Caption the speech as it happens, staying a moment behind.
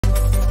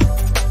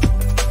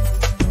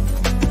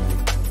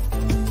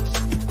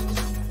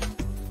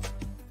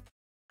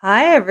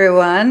Hi,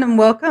 everyone, and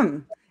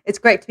welcome. It's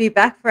great to be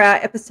back for our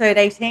episode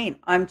 18.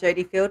 I'm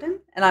Jodie Fielden,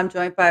 and I'm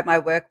joined by my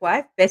work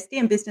wife, bestie,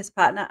 and business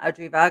partner,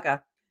 Adrienne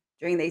Varga.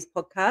 During these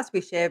podcasts,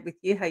 we share with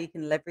you how you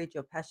can leverage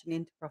your passion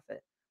into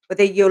profit.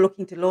 Whether you're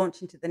looking to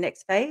launch into the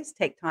next phase,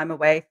 take time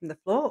away from the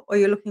floor, or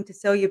you're looking to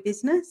sell your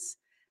business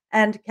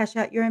and cash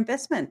out your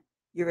investment,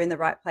 you're in the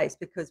right place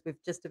because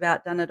we've just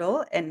about done it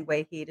all, and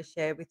we're here to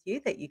share with you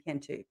that you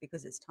can too,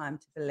 because it's time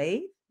to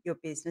believe your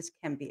business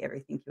can be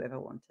everything you ever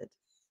wanted.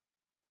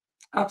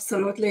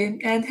 Absolutely.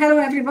 And hello,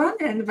 everyone,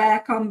 and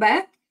welcome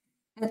back.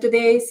 And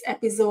today's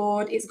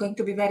episode is going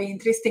to be very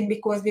interesting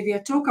because we will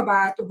talk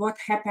about what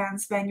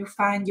happens when you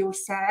find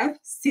yourself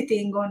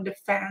sitting on the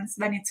fence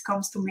when it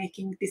comes to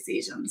making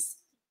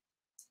decisions.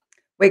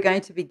 We're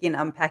going to begin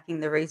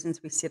unpacking the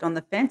reasons we sit on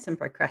the fence and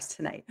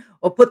procrastinate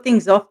or put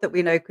things off that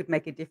we know could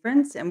make a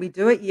difference. And we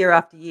do it year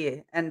after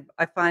year. And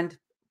I find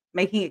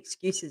making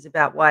excuses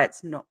about why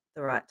it's not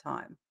the right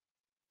time.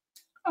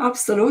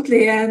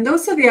 Absolutely. And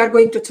also, we are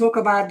going to talk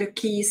about the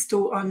keys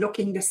to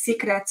unlocking the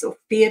secrets of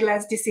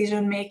fearless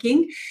decision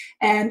making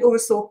and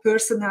also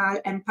personal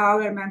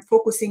empowerment,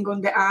 focusing on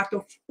the art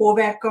of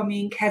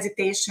overcoming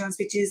hesitations,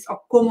 which is a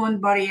common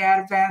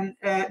barrier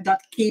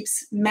that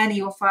keeps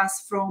many of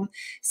us from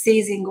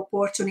seizing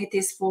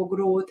opportunities for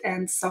growth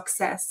and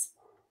success.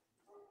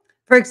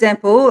 For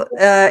example,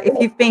 if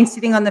you've been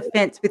sitting on the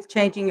fence with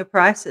changing your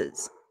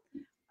prices,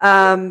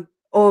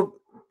 or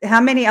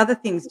how many other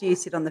things do you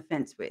sit on the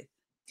fence with?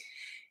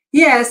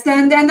 Yes,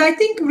 and I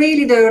think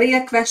really the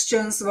real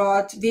questions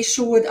what we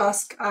should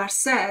ask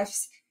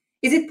ourselves,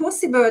 is it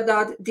possible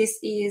that this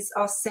is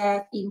a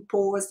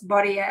self-imposed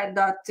barrier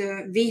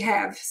that we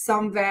have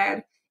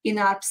somewhere in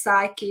our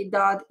psyche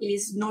that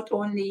is not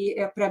only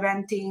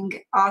preventing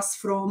us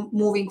from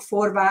moving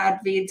forward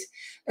with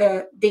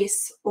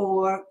this,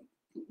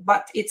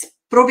 but it's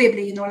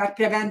probably like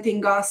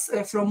preventing us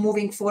from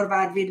moving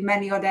forward with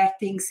many other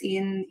things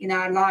in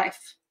our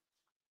life.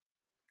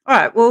 All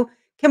right. Well,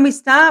 can we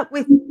start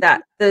with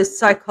that, the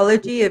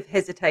psychology of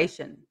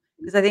hesitation?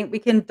 Because I think we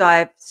can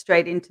dive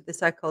straight into the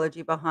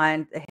psychology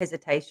behind the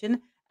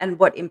hesitation and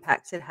what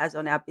impacts it has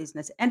on our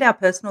business and our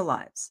personal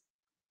lives.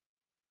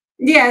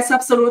 Yes,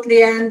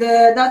 absolutely. And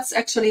that's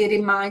actually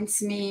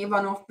reminds me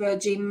one of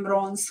Jim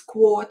Rohn's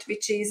quote,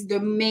 which is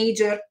the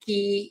major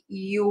key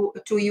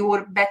to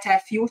your better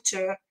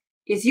future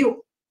is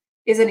you,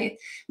 isn't it?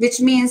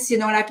 Which means,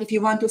 like if you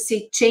want to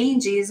see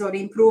changes or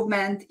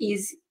improvement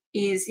is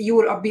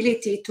your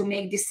ability to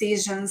make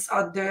decisions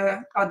at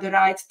the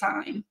right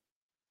time.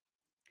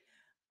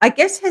 I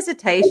guess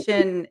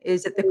hesitation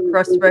is at the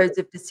crossroads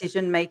of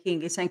decision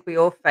making is something we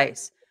all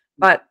face.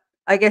 But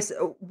I guess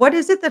what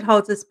is it that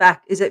holds us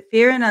back? Is it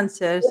fear and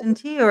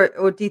uncertainty,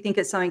 or do you think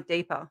it's something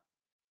deeper?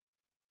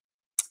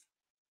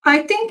 I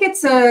think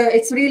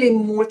it's really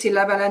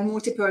multi-level and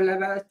multiple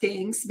level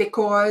things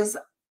because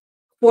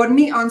for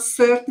me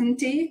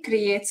uncertainty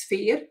creates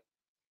fear,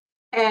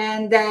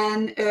 and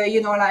then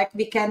like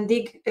we can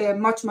dig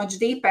much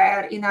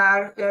deeper in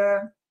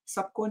our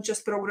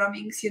subconscious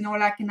programmings,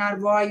 like in our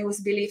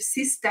values, belief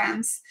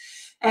systems,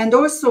 and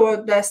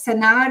also the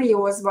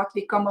scenarios what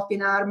we come up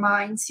in our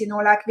minds,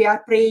 like we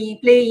are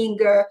playing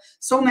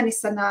so many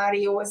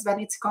scenarios when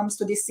it comes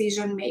to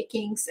decision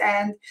makings,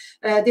 and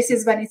this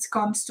is when it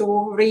comes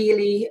to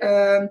really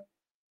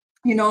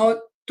you know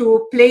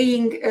to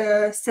playing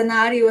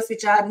scenarios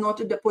which are not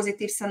the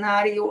positive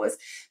scenarios.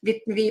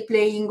 We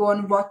playing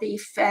on what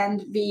if,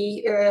 and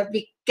we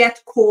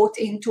get caught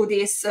into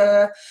these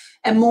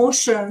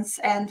emotions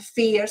and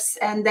fears,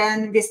 and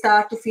then we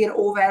start to feel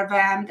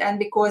overwhelmed, and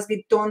because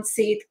we don't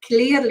see it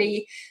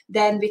clearly,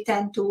 then we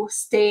tend to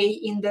stay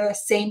in the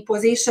same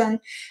position.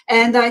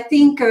 And I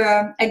think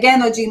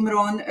again a Jim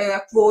Rohn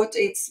quote,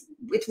 it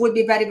would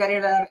be very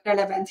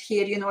relevant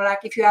here, like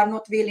if you are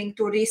not willing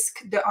to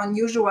risk the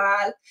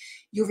unusual,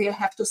 you will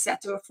have to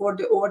settle for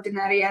the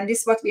ordinary. And this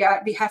is what we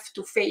have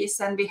to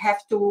face, and we have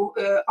to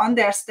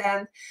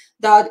understand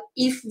that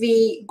if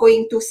we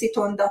going to sit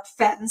on that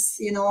fence,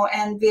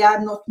 and we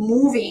are not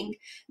moving,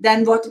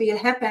 then what will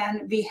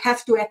happen, we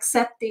have to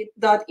accept it,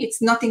 that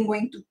it's nothing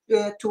going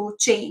to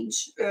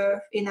change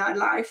in our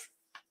life.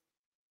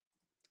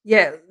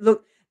 Yeah,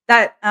 look,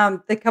 that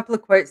the couple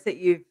of quotes that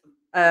you've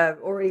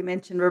already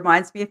mentioned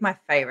reminds me of my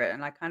favorite,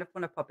 and I kind of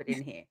want to pop it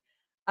in here.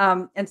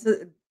 And so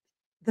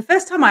the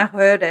first time I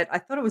heard it, I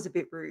thought it was a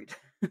bit rude.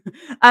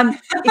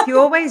 If you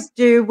always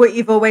do what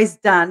you've always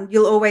done,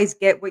 you'll always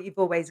get what you've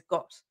always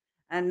got.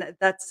 And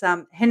that's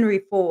Henry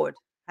Ford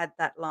had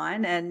that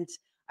line. And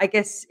I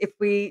guess if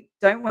we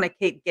don't want to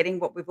keep getting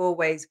what we've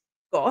always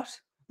got,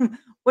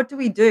 what do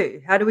we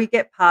do? How do we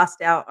get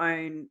past our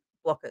own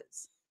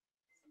blockers?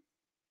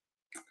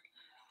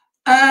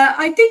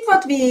 I think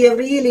what we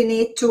really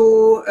need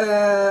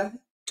to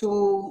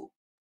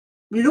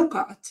look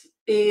at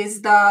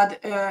is that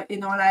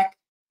like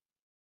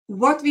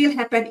what will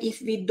happen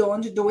if we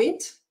don't do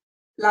it.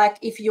 Like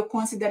if you're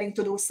considering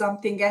to do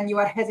something and you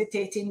are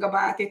hesitating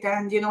about it,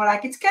 and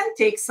like it can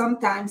take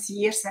sometimes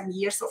years and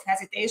years of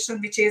hesitation,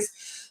 which is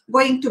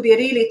going to be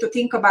really to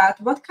think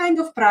about what kind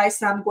of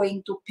price I'm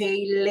going to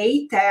pay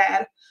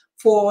later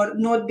for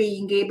not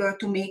being able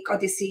to make a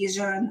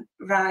decision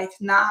right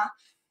now.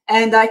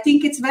 And I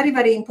think it's very,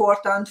 very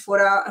important for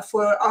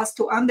us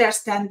to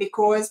understand,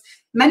 because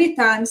many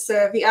times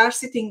we are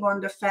sitting on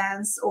the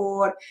fence,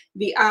 or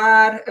we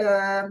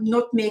are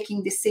not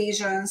making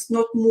decisions,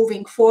 not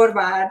moving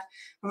forward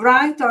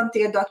right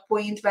until that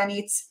point when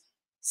it's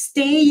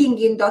staying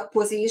in that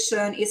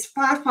position is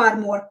far, far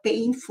more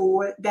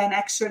painful than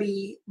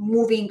actually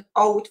moving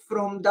out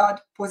from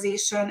that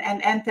position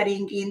and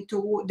entering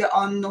into the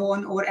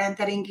unknown or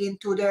entering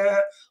into the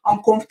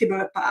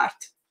uncomfortable part.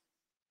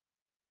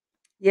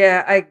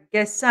 Yeah, I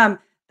guess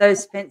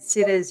those fence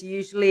sitters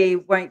usually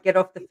won't get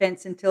off the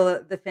fence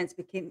until the fence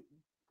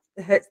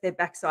hurts their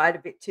backside a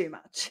bit too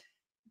much.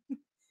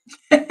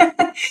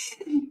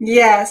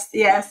 Yes,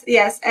 yes,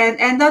 yes,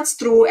 and that's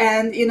true.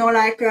 And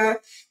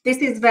this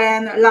is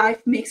when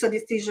life makes a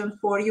decision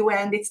for you,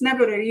 and it's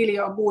never really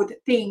a good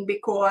thing,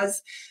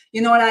 because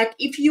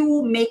if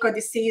you make a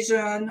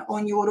decision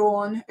on your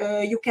own,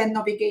 you can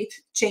navigate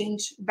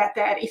change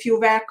better. If you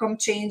welcome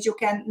change, you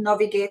can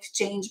navigate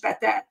change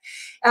better.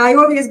 I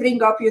always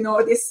bring up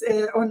this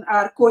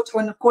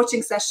on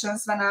coaching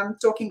sessions when I'm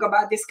talking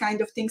about this kind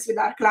of things with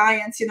our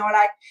clients.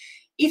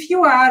 If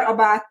you are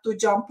about to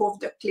jump off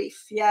the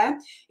cliff, yeah,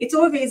 it's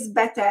always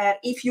better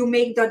if you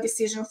make that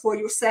decision for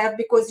yourself,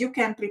 because you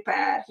can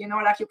prepare, you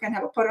can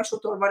have a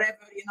parachute or whatever,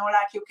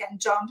 you can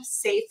jump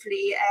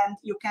safely, and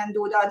you can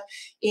do that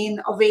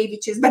in a way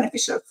which is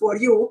beneficial for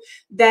you.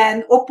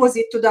 Then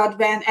opposite to that,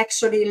 when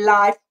actually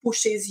life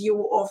pushes you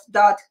off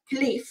that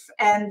cliff,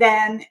 and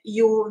then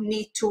you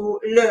need to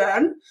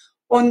learn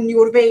on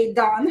your way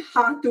down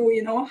how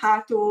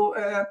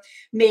to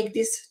make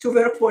this to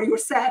work for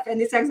yourself. And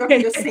it's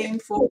exactly the same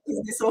for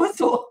business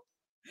also.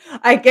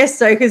 I guess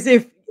so, because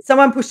if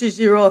someone pushes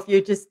you off, you're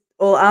just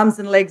all arms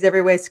and legs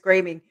everywhere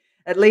screaming.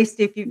 At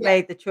least if you've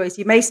made the choice,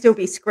 you may still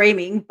be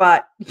screaming,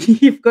 but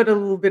you've got a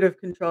little bit of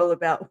control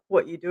about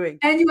what you're doing.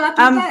 And you are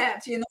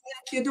prepared,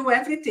 you do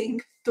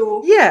everything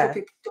to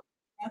people.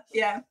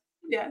 Yeah,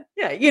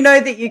 you know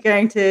that you're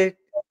going to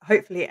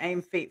hopefully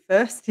aim feet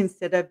first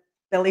instead of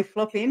belly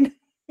flop in.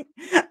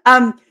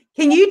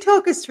 Can you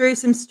talk us through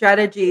some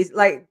strategies,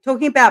 like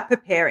talking about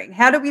preparing?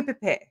 How do we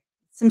prepare?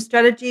 Some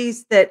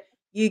strategies that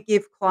you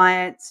give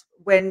clients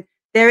when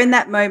they're in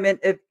that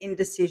moment of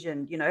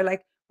indecision,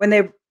 like when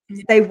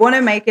they want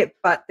to make it,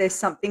 but there's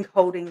something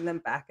holding them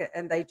back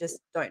and they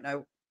just don't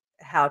know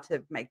how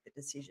to make the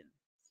decision.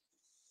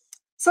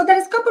 So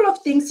there's a couple of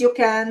things you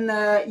can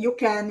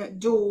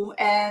do,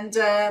 and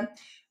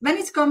when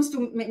it comes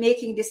to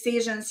making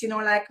decisions,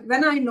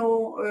 when I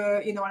know,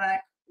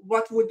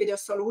 what would be the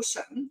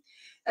solution,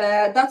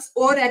 that's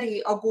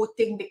already a good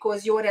thing,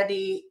 because you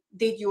already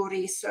did your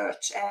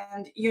research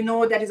and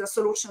there is a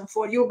solution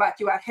for you, but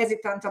you are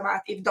hesitant about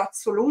if that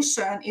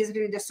solution is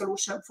really the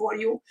solution for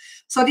you.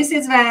 So this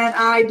is when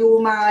I do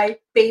my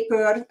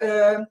paper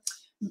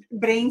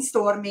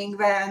brainstorming,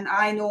 when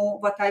I know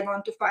what I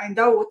want to find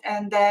out,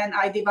 and then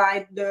I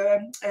divide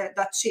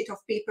that sheet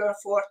of paper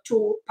for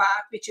two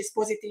parts, which is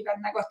positive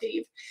and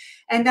negative,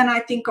 and then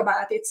I think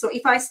about it. So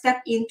if I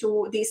step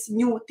into this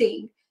new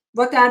thing,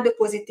 what are the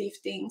positive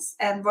things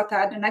and what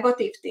are the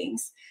negative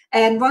things?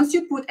 And once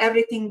you put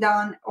everything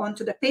down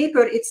onto the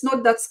paper, it's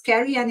not that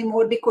scary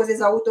anymore, because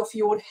it's out of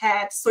your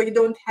head. So you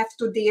don't have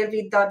to deal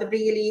with that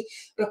really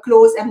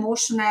close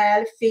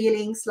emotional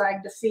feelings,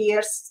 like the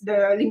fears,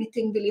 the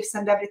limiting beliefs,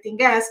 and everything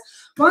else.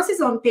 Once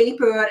it's on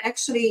paper,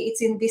 actually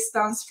it's in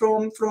distance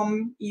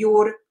from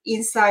your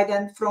inside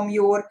and from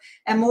your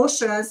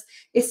emotions.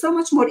 It's so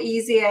much more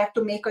easier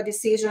to make a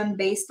decision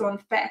based on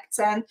facts.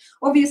 And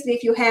obviously,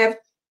 if you have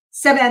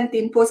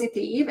 17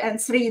 positive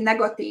and 3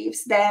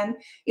 negatives, then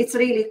it's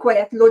really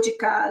quite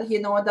logical,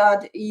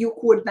 that you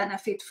could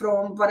benefit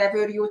from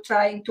whatever you're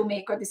trying to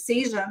make a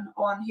decision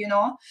on,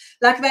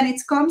 like when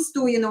it comes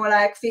to,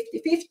 like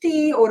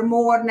 50-50 or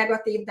more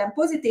negative than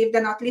positive,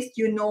 then at least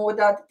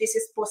that this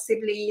is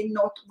possibly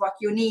not what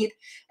you need,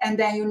 and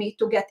then you need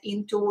to get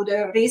into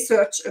the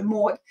research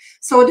mode.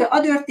 So the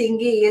other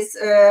thing is,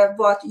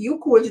 what you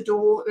could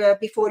do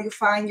before you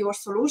find your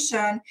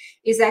solution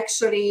is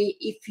actually,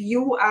 if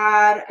you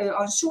are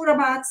unsure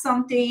about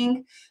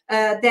something,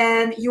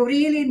 then you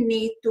really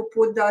need to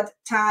put that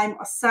time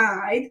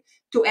aside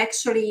to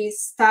actually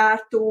start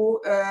to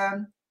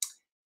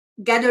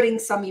gathering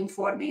some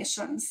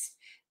informations,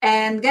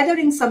 and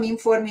gathering some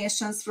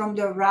informations from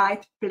the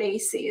right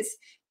places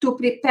to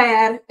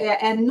prepare,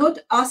 and not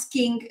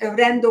asking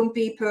random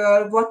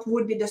people what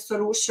would be the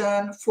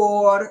solution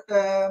for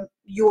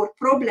your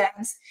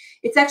problems.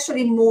 It's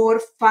actually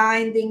more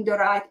finding the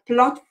right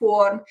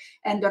platform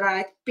and the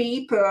right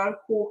people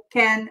who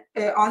can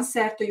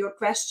answer to your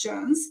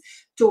questions,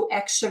 to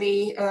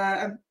actually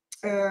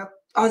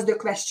ask the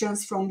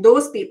questions from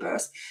those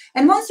papers.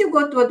 And once you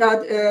got to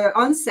that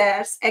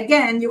answers,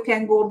 again, you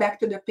can go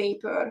back to the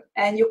paper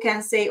and you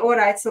can say, all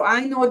right, so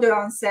I know the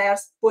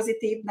answers,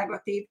 positive,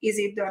 negative. Is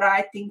it the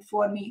right thing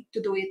for me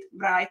to do it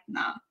right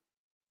now?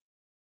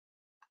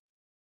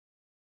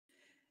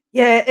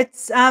 Yeah,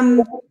 it's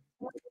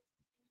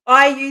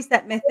I use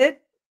that method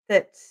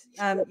that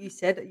you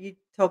said. You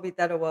told me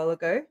that a while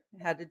ago,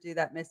 how to do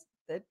that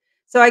method.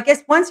 So I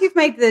guess once you've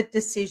made the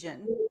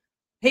decision,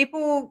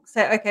 people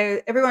say,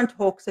 okay, everyone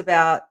talks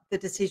about the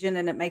decision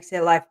and it makes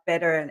their life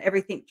better and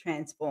everything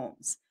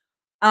transforms.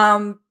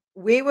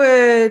 We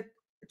were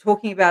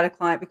talking about a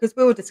client because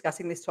we were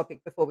discussing this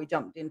topic before we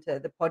jumped into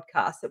the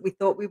podcast, that we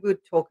thought we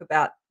would talk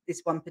about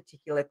this one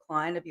particular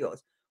client of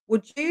yours.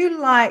 Would you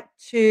like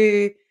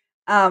to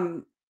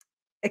um,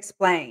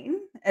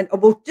 explain and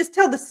we'll just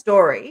tell the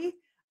story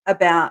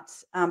about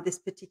this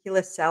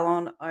particular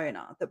salon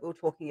owner that we were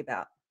talking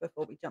about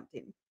before we jumped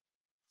in?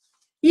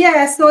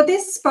 Yeah, so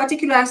this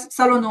particular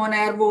salon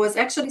owner was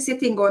actually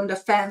sitting on the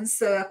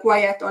fence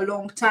quite a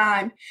long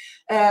time.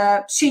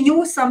 She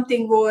knew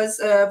something was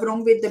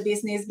wrong with the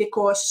business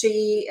because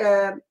she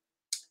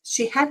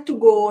had to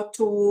go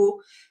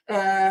to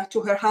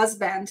her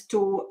husband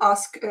to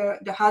ask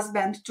the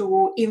husband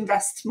to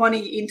invest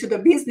money into the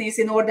business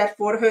in order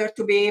for her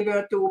to be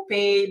able to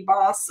pay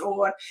boss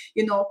or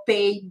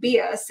pay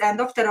bills.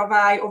 And after a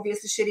while,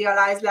 obviously, she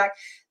realized like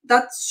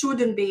that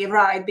shouldn't be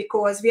right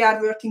because we are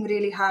working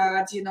really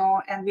hard,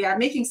 and we are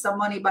making some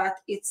money, but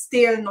it's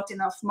still not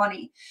enough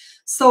money.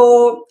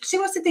 So she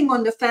was sitting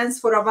on the fence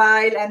for a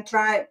while and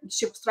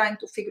she was trying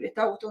to figure it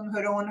out on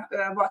her own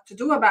what to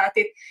do about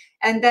it.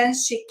 And then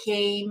she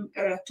came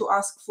to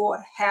ask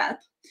for help.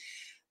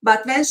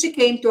 But when she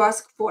came to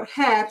ask for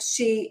help,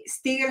 she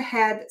still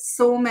had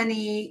so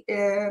many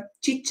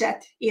chit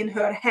chat in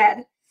her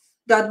head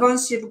that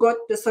once she got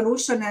the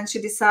solution and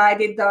she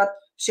decided that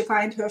she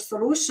find her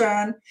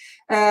solution,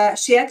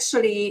 she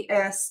actually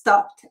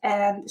stopped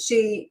and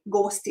she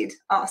ghosted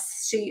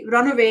us. She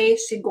ran away,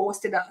 she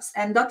ghosted us.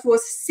 And that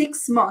was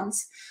 6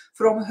 months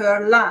from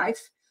her life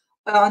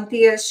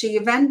until she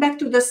went back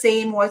to the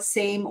same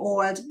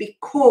old,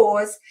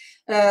 because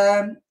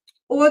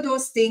all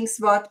those things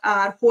what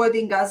are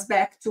holding us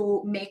back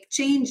to make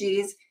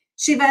changes,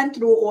 she went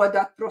through all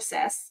that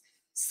process.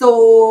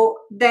 So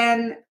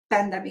then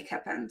pandemic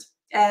happened.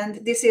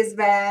 And this is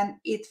when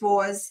it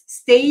was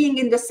staying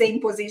in the same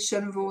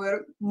position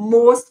were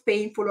most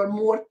painful or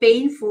more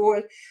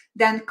painful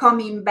than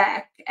coming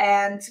back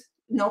and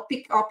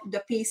pick up the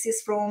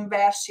pieces from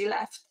where she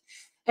left.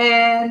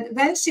 And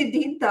when she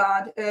did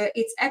that,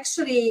 it's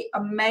actually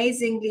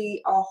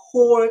amazingly a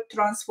whole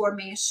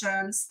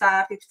transformation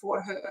started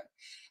for her.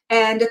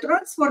 And the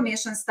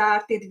transformation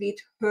started with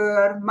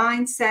her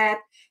mindset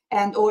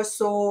and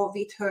also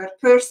with her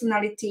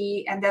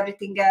personality and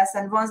everything else.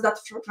 And once that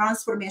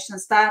transformation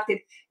started,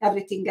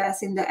 everything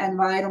else in the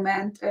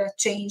environment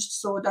changed.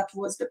 So that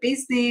was the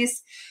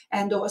business,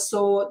 and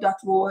also that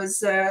was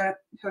her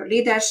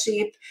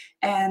leadership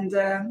and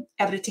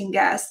everything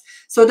else.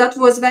 So that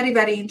was very,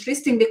 very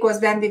interesting, because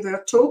when we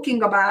were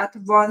talking about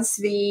once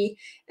we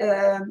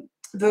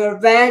were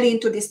well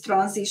into this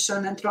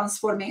transition and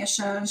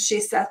transformation,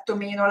 she said to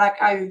me,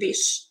 like, I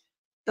wish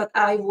that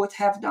I would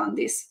have done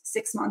this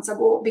 6 months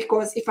ago,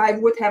 because if I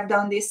would have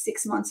done this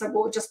 6 months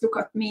ago, just look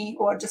at me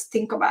or just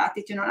think about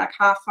it, like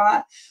how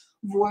far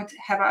would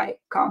have I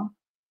come?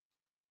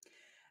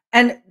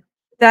 And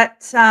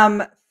that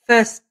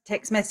first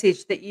text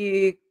message that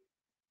you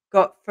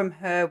got from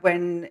her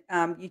when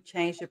you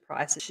changed your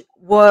prices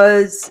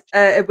was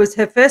it was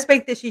her first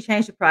week that she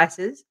changed the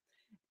prices.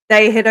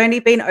 They had only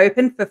been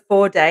open for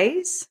 4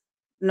 days,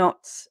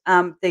 not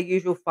their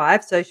usual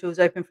 5. So she was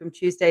open from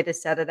Tuesday to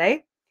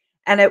Saturday.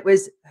 And it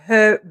was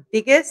her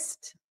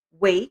biggest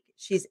week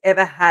she's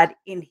ever had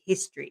in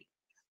history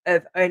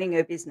of owning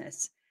her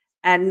business.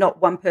 And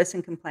not one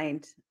person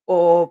complained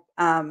or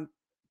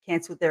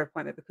cancelled their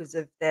appointment because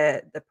of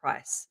the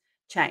price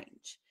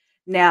change.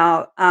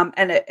 Now,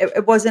 and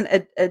it wasn't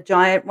a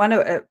giant one.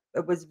 It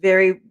was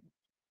very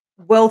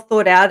well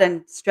thought out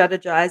and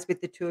strategized with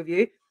the two of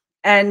you.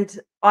 And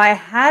I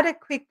had a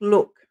quick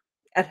look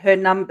at her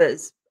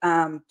numbers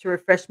to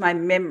refresh my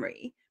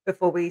memory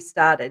before we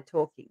started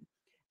talking.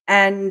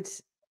 And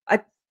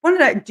I want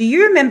to know, do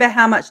you remember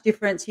how much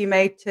difference you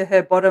made to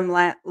her bottom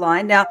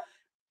line? Now,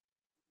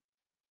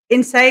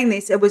 in saying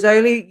this, it was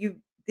only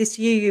this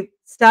year you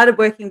started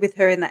working with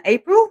her in the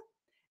April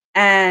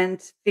and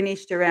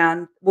finished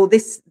around, well,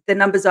 the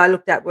numbers I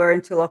looked at were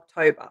until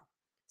October.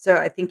 So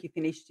I think she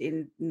finished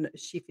in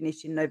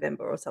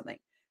November or something.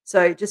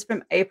 So just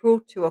from April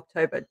to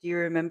October, do you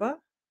remember?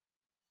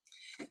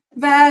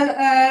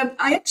 Well,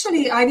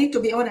 I need to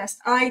be honest,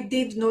 I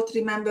did not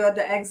remember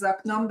the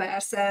exact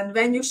numbers. And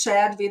when you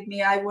shared with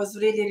me, I was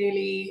really,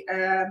 really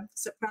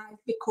surprised,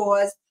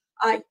 because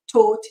I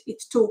thought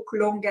it took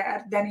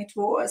longer than it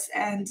was.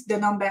 And the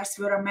numbers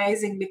were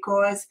amazing,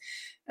 because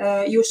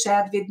you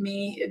shared with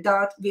me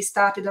that we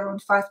started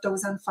around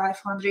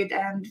 5,500,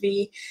 and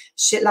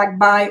like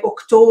by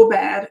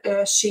October,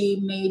 she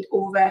made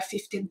over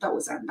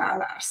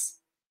 $15,000.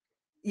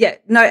 Yeah,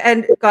 no,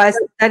 and guys,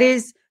 that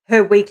is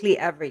her weekly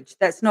average.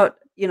 That's not,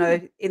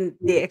 in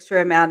the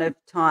extra amount of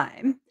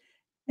time.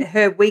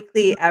 Her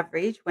weekly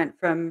average went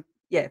from,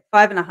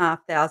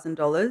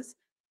 $5,500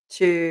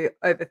 to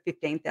over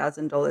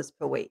 $15,000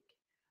 per week.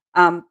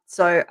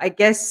 So I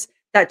guess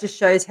that just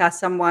shows how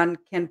someone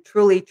can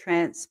truly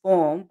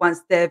transform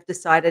once they've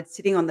decided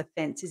sitting on the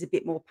fence is a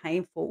bit more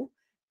painful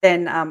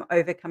than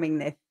overcoming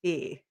their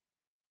fear.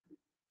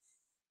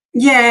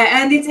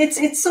 Yeah, and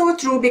it's so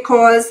true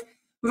because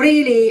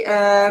really,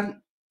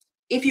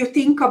 if you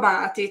think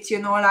about it,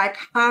 like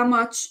how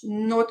much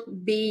not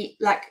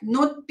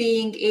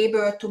being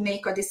able to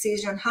make a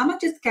decision, how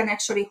much it can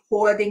actually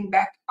holding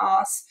back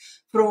us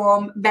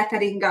from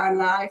bettering our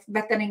life,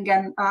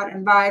 bettering our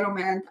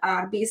environment,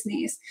 our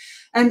business.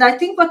 And I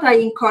think what I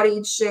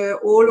encourage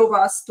all of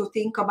us to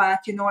think about,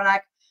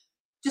 like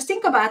just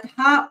think about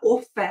how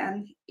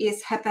often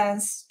it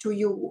happens to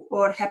you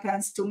or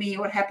happens to me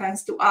or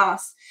happens to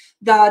us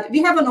that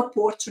we have an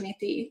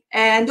opportunity,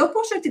 and the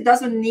opportunity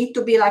doesn't need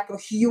to be like a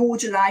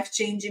huge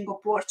life-changing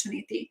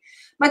opportunity,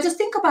 but just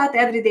think about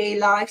everyday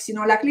lives,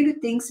 like little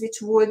things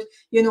which would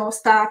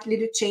start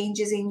little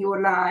changes in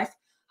your life.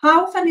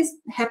 How often it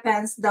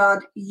happens that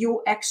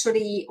you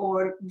actually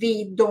or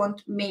we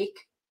don't make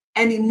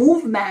any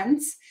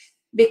movements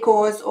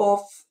because of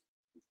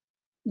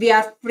we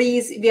are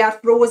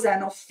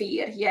frozen of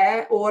fear,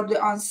 yeah, or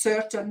the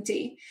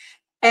uncertainty.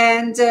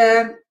 And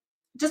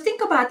just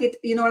think about it,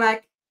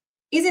 like,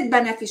 is it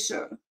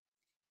beneficial?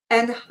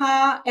 And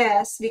how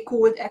else we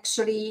could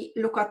actually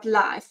look at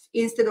life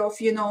instead of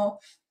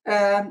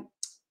um,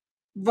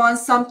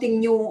 once something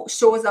new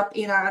shows up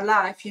in our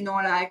life,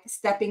 like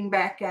stepping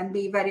back and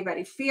be very,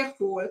 very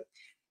fearful.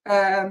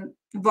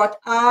 What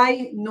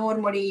I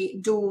normally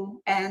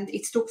do, and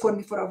it took for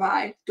me for a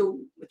while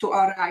to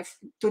arrive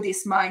to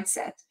this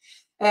mindset,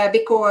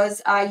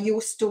 because I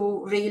used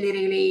to really,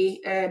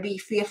 really be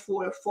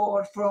fearful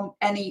from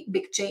any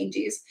big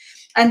changes.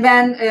 And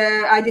when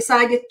I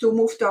decided to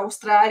move to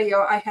Australia,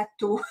 I had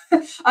to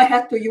I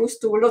had to use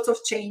to lots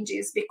of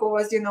changes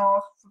because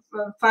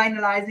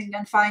finalizing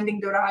and finding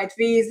the right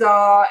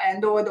visa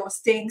and all those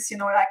things.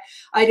 Like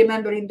I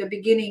remember in the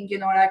beginning,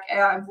 like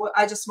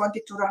I just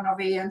wanted to run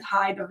away and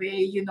hide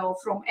away,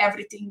 from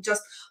everything,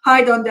 just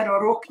hide under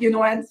a rock,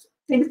 and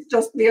things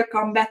just will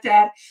come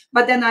better.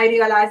 But then I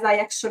realized I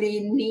actually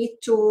need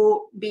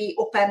to be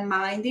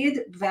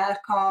open-minded,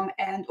 welcome,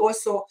 and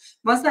also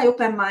once I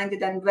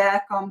open-minded and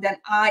welcome, then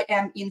I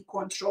am in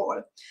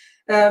control.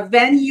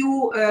 When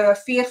you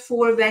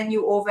fearful, when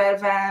you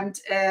overwhelmed,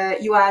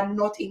 you are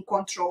not in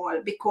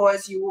control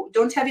because you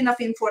don't have enough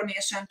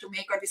information to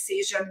make a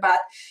decision, but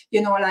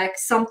like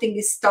something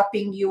is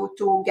stopping you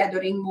to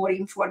gathering more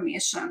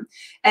information.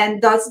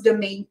 And that's the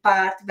main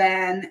part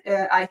when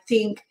I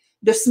think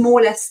the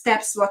smallest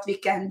steps what we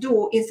can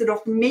do, instead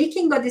of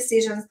making a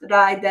decision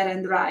right there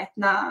and right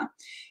now,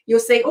 you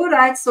say, all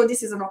right, so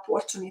this is an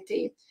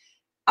opportunity.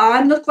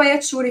 I'm not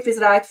quite sure if it's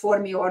right for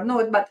me or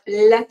not, but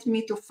let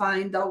me to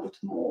find out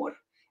more.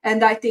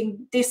 And I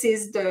think this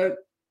is the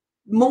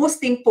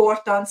most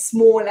important,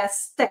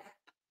 smallest step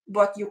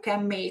what you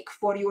can make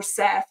for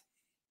yourself,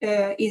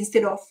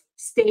 instead of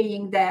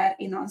staying there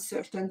in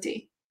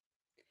uncertainty.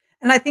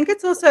 And I think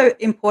it's also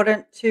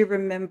important to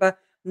remember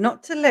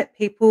not to let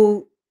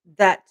people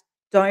that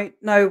don't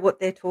know what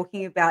they're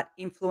talking about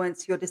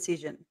influence your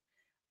decision.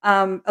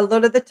 A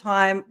lot of the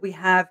time, we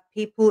have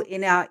people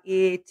in our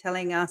ear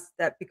telling us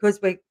that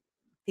because we're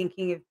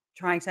thinking of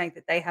trying something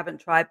that they haven't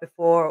tried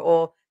before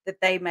or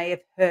that they may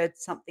have heard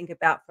something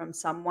about from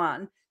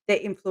someone, they're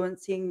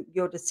influencing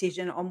your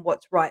decision on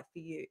what's right for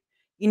you.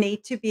 You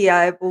need to be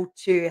able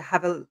to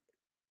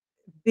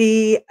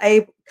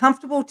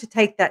comfortable to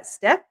take that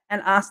step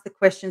and ask the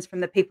questions from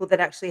the people that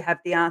actually have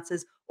the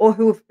answers or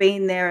who have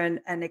been there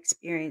and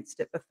experienced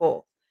it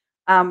before.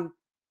 Um,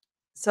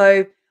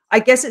 so I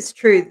guess it's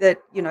true that,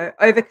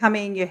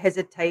 overcoming your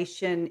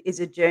hesitation is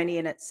a journey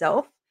in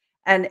itself,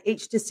 and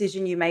each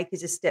decision you make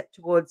is a step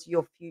towards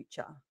your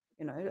future,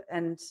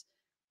 and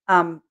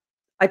um,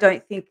 I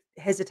don't think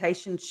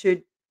hesitation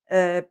should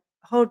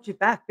hold you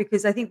back,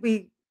 because I think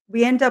we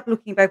end up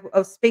looking back. I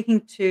was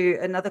speaking to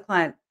another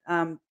client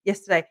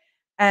yesterday,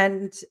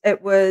 and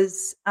it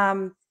was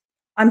I'm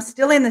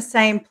still in the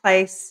same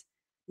place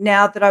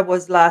now that I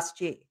was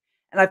last year,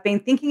 and I've been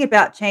thinking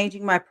about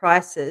changing my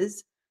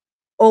prices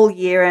all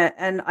year,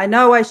 and I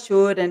know I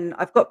should, and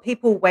I've got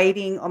people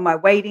waiting on my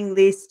waiting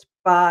list,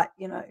 but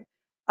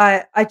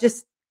I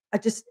just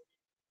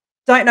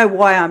don't know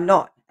why I'm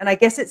not. And I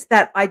guess it's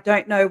that I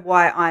don't know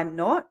why I'm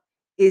not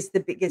is the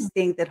biggest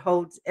thing that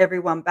holds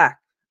everyone back.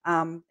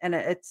 And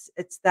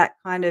it's that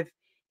kind of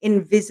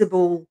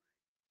invisible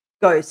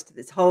ghost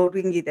that's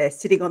holding you there,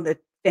 sitting on the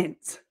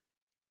fence.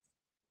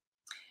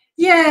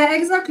 Yeah,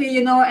 exactly.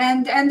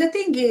 And the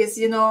thing is,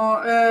 we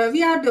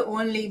are the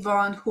only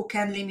one who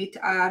can limit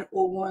our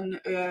own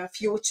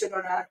future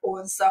or our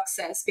own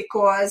success,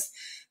 because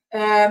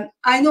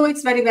I know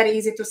it's very, very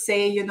easy to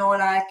say,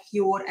 like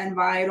your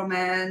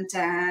environment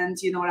and,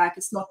 like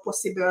it's not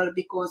possible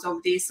because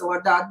of this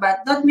or that, but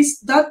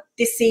that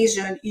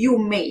decision you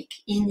make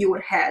in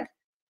your head,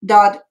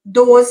 that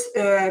those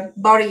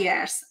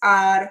barriers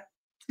are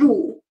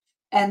true,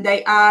 and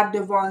they are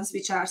the ones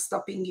which are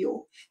stopping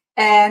you.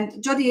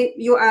 And Jodie,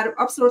 you are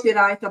absolutely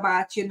right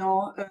about,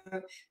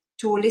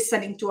 to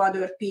listening to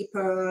other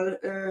people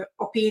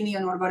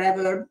opinion or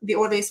whatever. We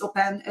always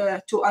open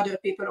to other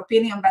people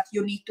opinion, but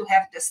you need to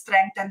have the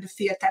strength and the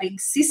filtering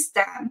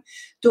system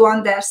to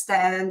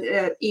understand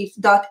if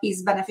that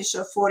is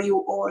beneficial for you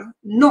or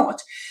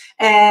not.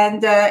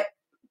 And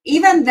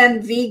even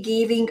when we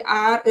giving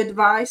our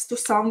advice to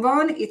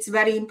someone, it's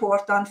very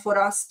important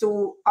for us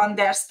to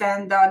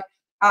understand that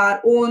our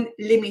own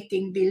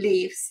limiting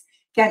beliefs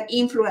can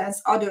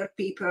influence other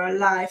people's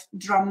life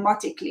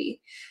dramatically.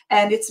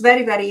 And it's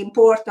very, very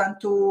important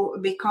to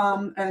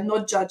become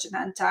not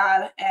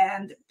judgmental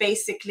and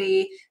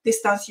basically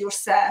distance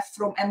yourself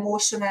from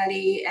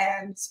emotionally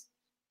and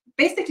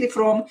basically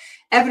from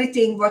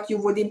everything what you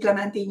would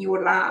implement in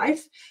your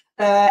life,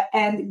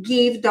 and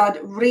give that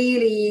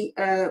really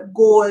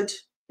gold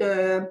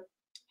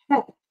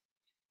help,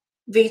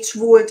 which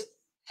would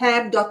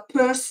help that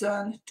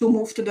person to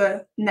move to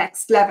the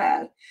next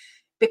level.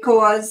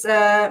 Because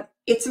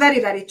it's very,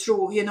 very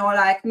true,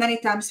 like many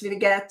times we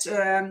get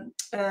some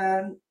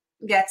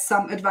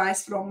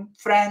advice from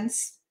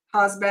friends,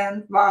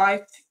 husband,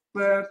 wife,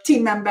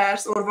 team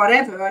members, or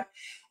whatever,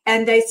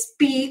 and they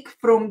speak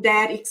from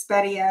their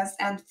experience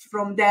and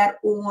from their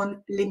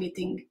own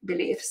limiting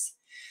beliefs.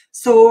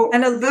 So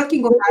And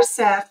working on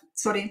ourselves,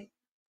 sorry. Yeah.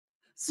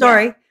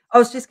 sorry, I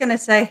was just going to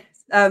say,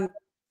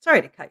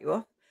 sorry to cut you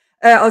off.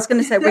 I was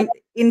going to say,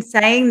 in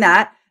saying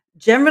that,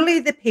 generally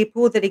the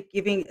people that are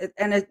giving,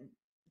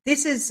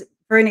 this is,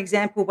 for an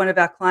example, one of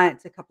our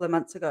clients a couple of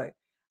months ago,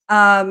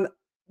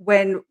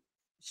 when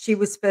she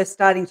was first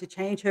starting to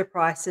change her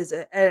prices,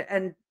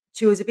 and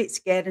she was a bit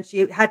scared, and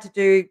she had to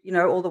do,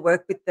 all the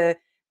work with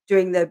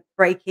doing the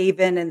break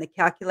even and the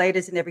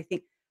calculators and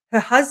everything. Her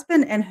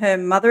husband and her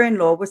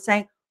mother-in-law were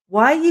saying,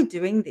 "Why are you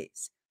doing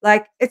this?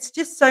 Like, it's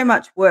just so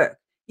much work.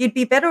 You'd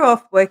be better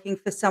off working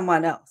for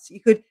someone else. You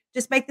could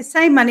just make the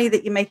same money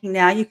that you're making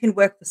now. You can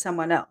work for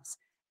someone else."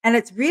 And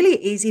it's really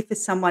easy for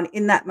someone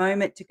in that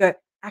moment to go,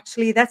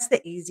 "Actually, that's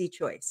the easy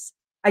choice.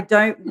 I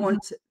don't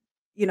want to,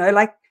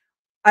 like,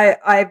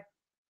 I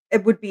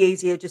it would be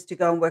easier just to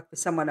go and work for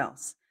someone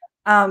else."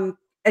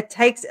 It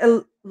takes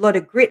a lot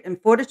of grit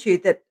and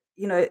fortitude that,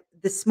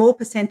 the small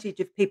percentage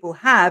of people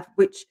have,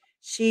 which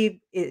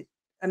she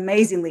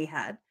amazingly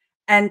had,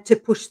 and to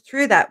push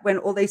through that when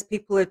all these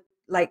people are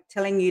like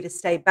telling you to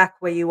stay back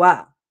where you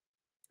are,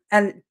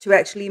 and to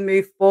actually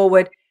move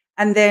forward.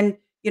 And then,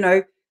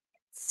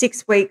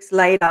 6 weeks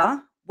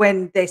later,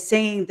 when they're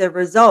seeing the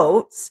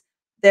results,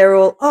 they're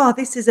all, "Oh,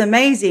 this is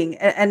amazing."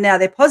 And now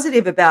they're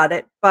positive about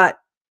it. But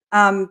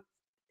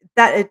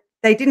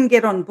they didn't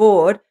get on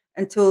board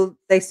until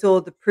they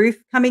saw the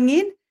proof coming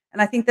in.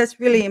 And I think that's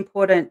really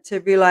important to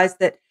realize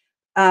that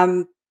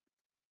um,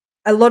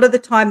 a lot of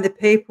the time, the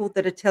people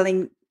that are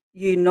telling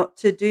you not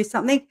to do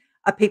something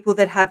are people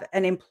that have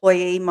an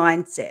employee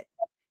mindset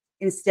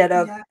instead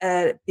of Yeah.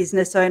 a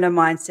business owner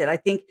mindset. I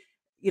think,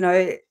 you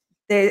know,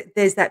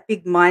 there's that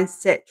big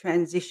mindset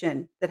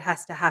transition that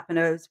has to happen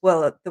as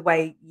well, the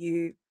way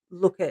you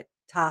look at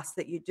tasks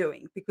that you're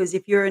doing. Because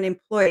if you're an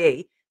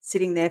employee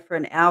sitting there for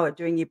an hour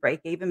doing your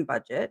break even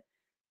budget,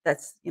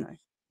 that's,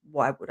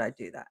 why would I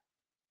do that?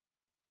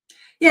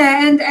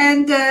 Yeah,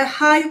 and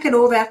how you can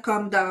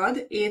overcome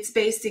that, it's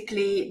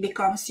basically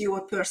becomes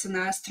your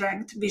personal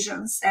strength,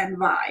 visions, and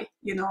why,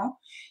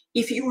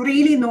 If you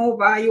really know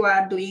why you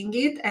are doing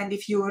it, and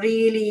if you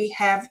really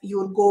have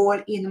your goal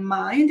in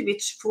mind,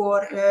 which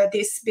for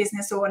this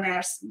business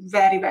owners,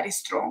 very, very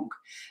strong.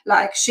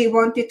 Like she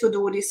wanted to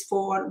do this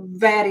for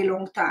very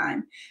long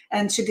time,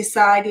 and she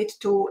decided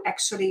to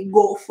actually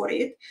go for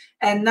it,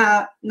 and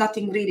now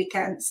nothing really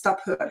can stop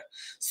her.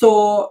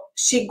 So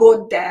she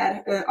got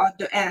there at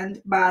the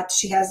end, but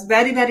she has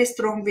very, very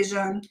strong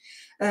vision.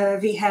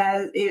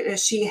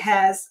 She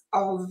has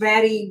a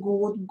very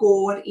good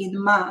goal in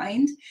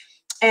mind.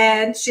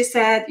 And she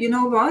said, "You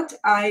know what?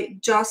 I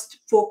just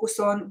focus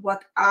on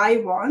what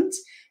I want,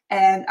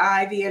 and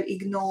I will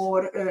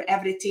ignore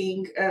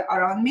everything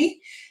around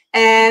me."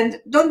 And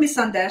don't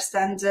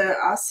misunderstand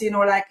us,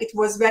 like it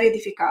was very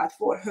difficult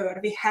for her.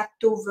 We had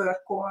to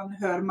work on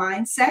her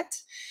mindset.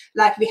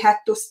 Like we had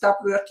to stop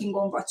working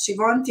on what she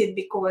wanted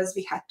because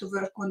we had to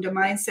work on the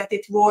mindset.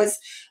 It was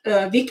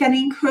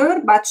weakening her,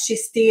 but she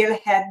still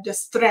had the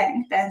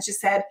strength. And she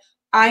said,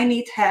 "I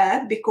need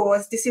help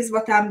because this is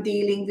what I'm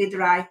dealing with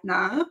right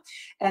now.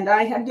 And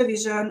I have the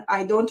vision.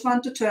 I don't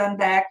want to turn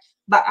back,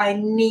 but I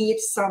need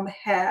some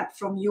help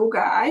from you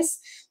guys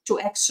to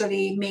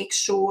actually make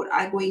sure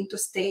I'm going to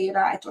stay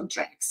right on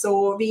track."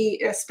 So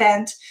we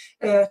spent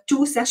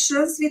 2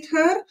 sessions with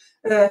her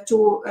to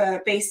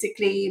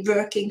basically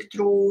working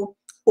through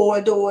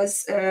all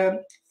those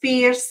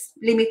fears,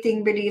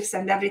 limiting beliefs,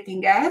 and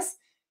everything else.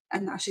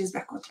 And now she's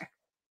back on track.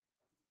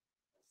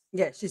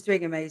 Yeah, she's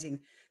doing amazing.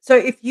 So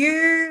if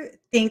you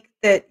think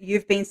that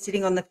you've been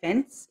sitting on the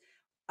fence,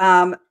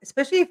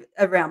 especially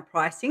around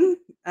pricing,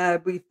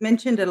 we've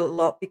mentioned it a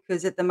lot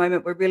because at the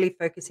moment we're really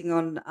focusing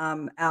on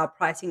our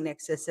pricing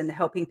nexus and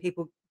helping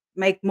people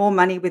make more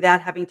money without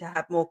having to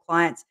have more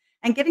clients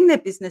and getting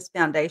their business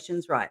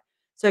foundations right.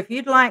 So if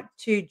you'd like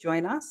to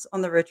join us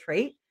on the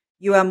retreat,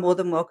 you are more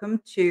than welcome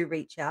to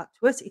reach out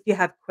to us. If you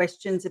have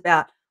questions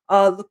about,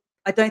 oh, look,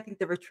 I don't think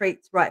the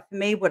retreat's right for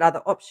me. What other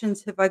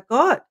options have I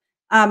got?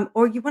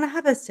 Or you want to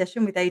have a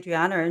session with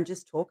Adriana and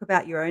just talk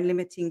about your own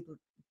limiting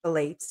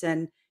beliefs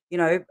and,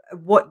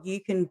 what you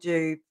can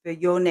do for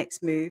your next move